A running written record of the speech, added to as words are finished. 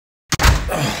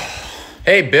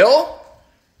Hey, Bill?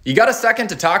 You got a second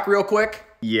to talk real quick?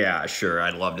 Yeah, sure.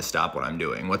 I'd love to stop what I'm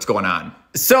doing. What's going on?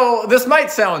 So, this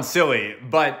might sound silly,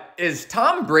 but is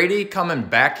Tom Brady coming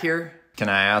back here? Can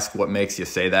I ask what makes you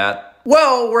say that?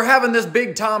 Well, we're having this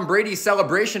big Tom Brady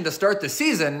celebration to start the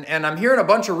season, and I'm hearing a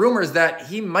bunch of rumors that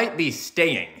he might be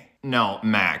staying. No,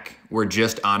 Mac. We're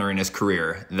just honoring his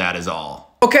career. That is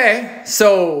all. Okay,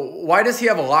 so why does he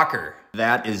have a locker?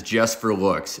 That is just for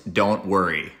looks. Don't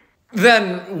worry.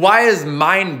 Then why is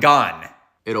mine gone?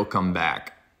 It'll come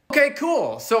back. Okay,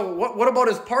 cool. So what about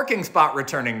his parking spot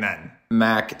returning then?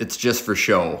 Mac, it's just for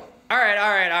show. All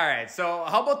right. So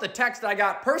how about the text I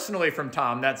got personally from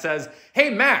Tom that says, "Hey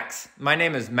Max," my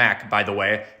name is Mac, by the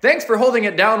way, "thanks for holding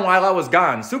it down while I was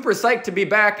gone. Super psyched to be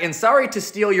back and sorry to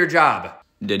steal your job."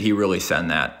 Did he really send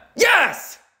that?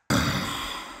 Yes!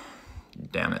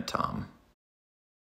 Damn it, Tom.